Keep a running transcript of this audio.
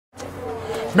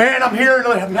Man, I'm here at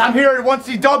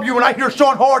 1CW and I hear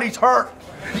Sean Hardy's hurt.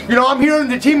 You know, I'm hearing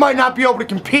that he might not be able to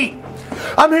compete.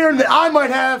 I'm hearing that I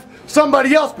might have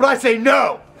somebody else, but I say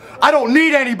no. I don't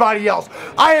need anybody else.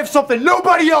 I have something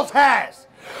nobody else has.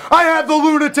 I have the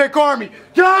Lunatic Army.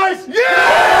 Guys,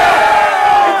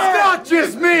 yeah! It's not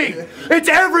just me. It's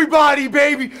everybody,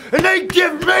 baby. And they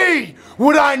give me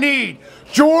what I need.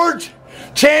 George,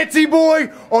 Chancey boy,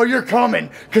 oh, you're coming,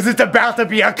 because it's about to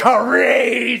be a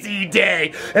crazy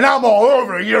day, and I'm all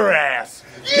over your ass.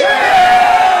 Yeah!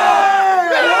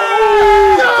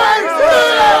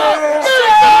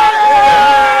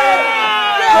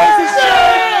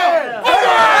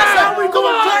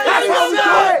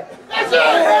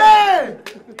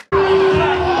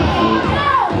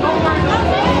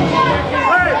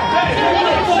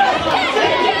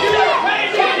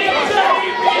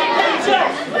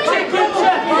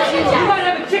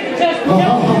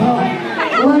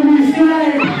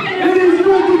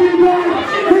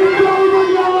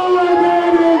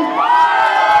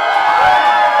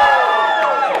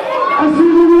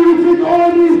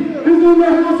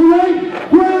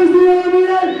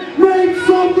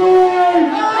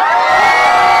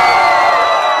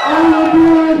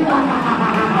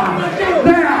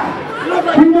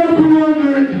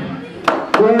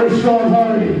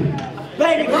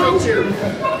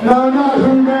 No, not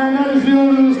him, man. That is the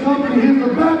owner of this company. He's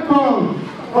the backbone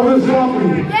of this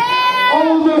company. Yeah!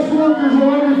 All of us workers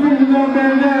are everything to that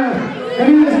man there. And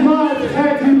he is my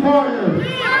tag team partner.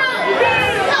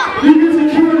 Yeah! You get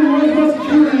security. Where's my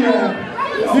security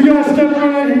at? You guys step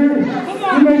right here.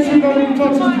 You make sure nobody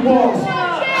touches the walls.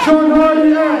 Sean Hardy,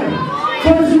 hey,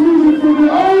 play some music for the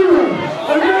owner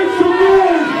and make some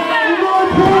noise in my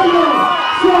partner.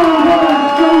 Sean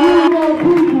Hardy, go read our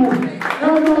people.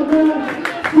 How about that?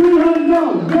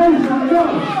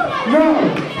 No,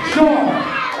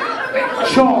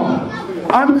 Sean,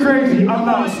 I'm crazy, I'm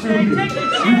not stupid.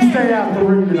 You stay out the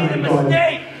ring tonight,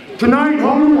 buddy. Tonight,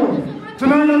 hold on.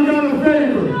 Tonight I've got a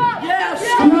favor.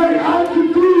 Tonight I can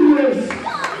do this,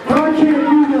 but I can't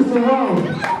do this alone.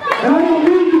 And I don't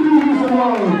need to do this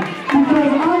alone,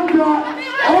 because I've got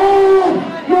all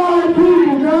my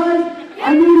people, guys. I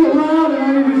need it loud and I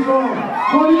need it strong.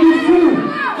 What do you do?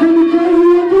 Can you crazy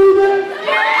do that?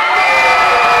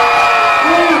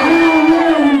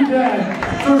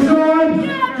 So Sean,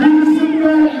 you just sit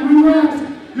back and relax.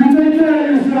 You take care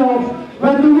of yourself.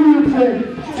 Let the lunatic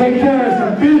take care of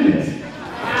some business.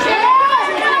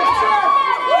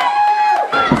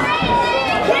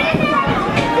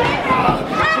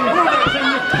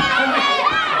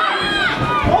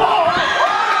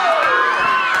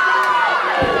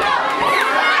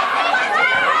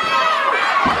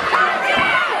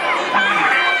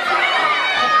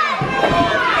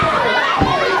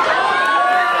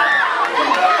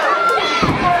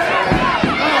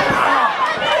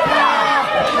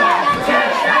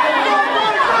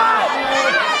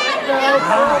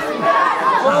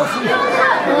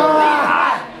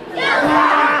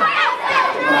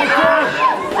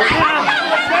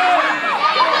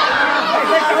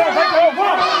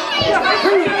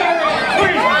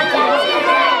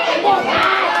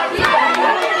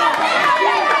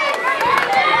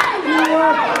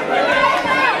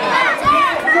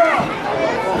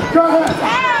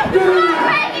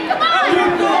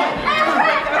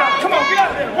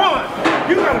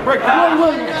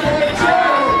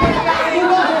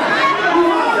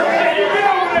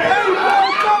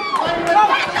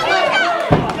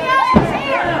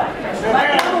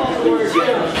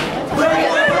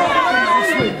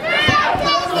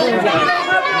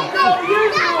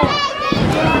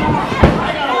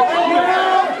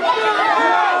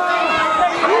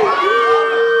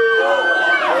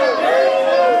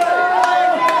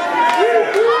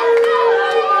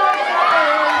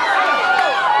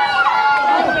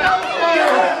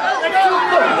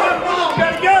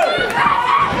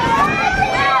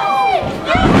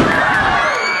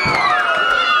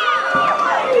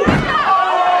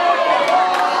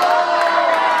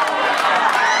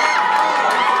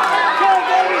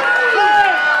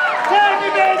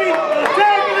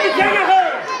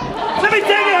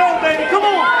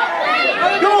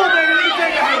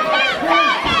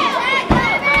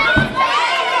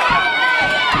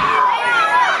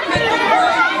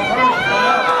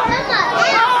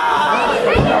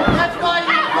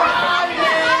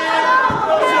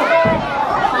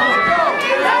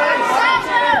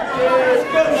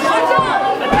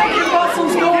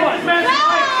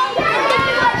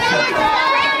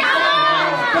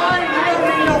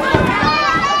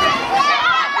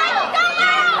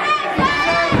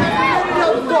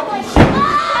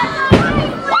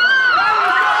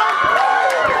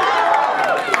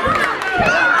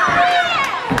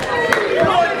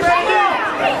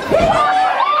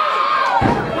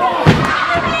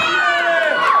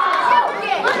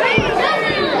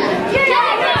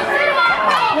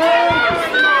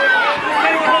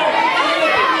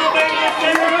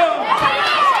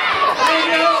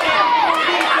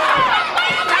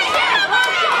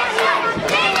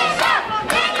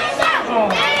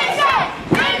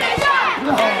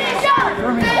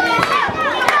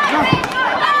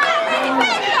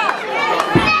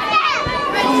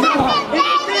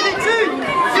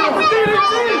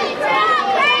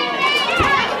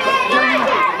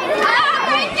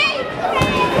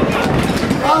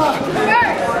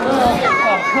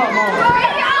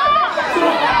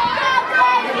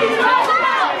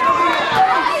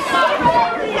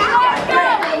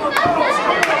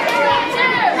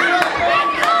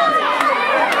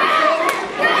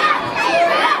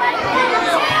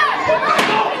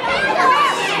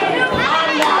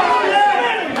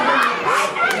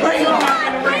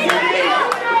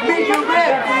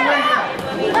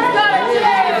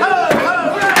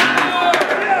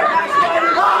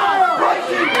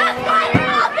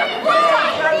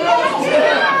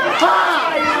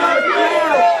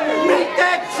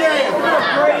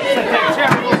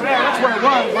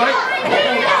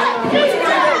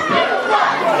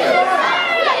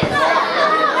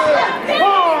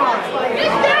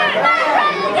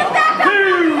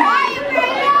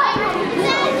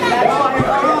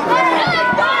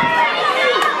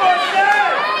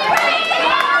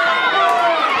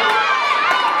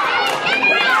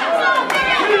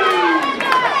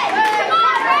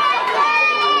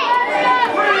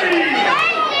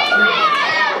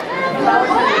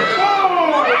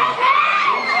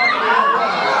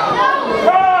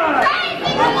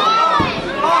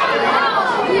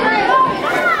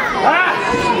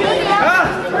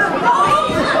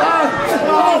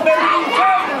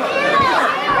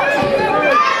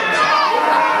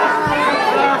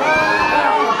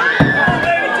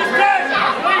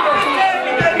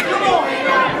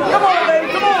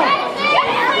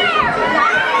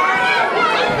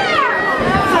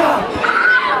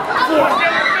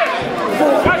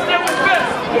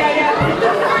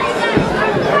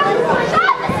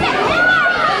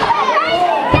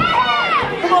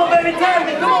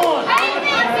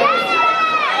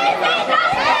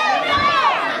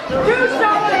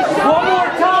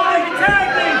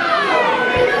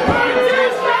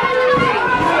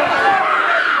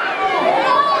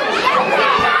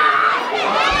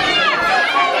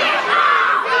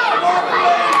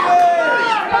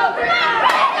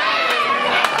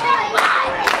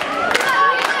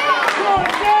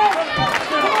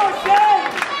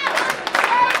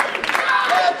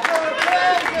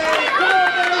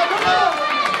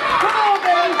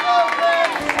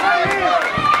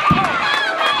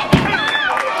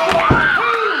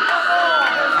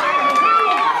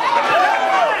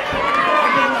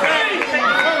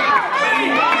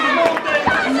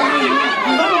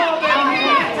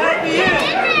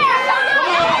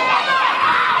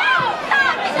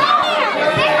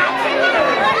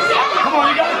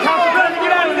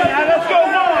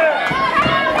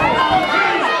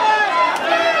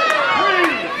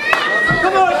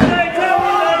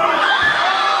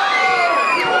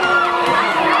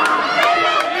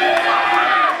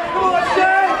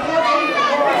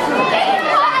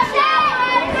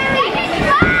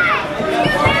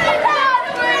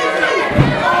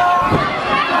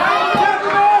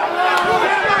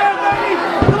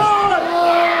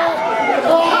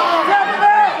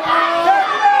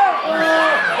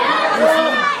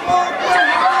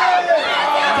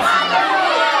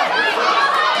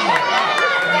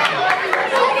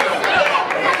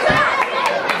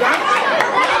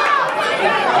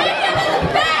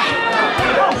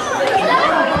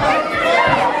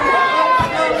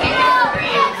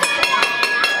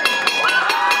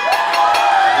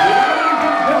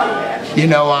 You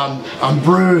know, I'm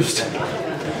bruised,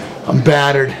 I'm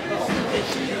battered,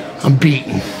 I'm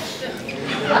beaten.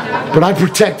 But I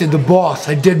protected the boss,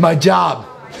 I did my job.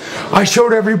 I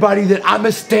showed everybody that I'm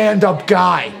a stand-up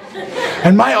guy.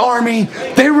 And my army,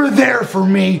 they were there for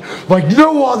me like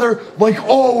no other, like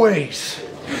always.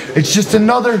 It's just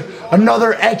another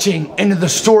etching into the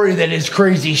story that is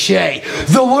Crazii Shea.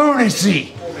 The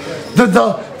lunacy.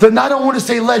 I don't want to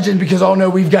say legend because, oh no,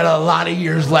 we've got a lot of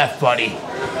years left, buddy.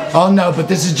 Oh no, but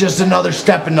this is just another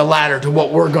step in the ladder to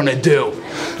what we're gonna do.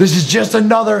 This is just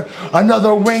another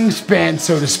wingspan,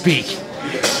 so to speak.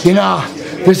 You know,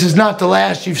 this is not the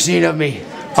last you've seen of me.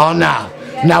 Oh no.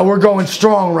 Now we're going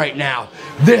strong right now.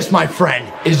 This, my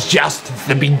friend, is just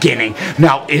the beginning.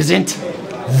 Now, isn't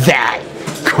that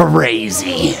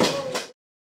crazy?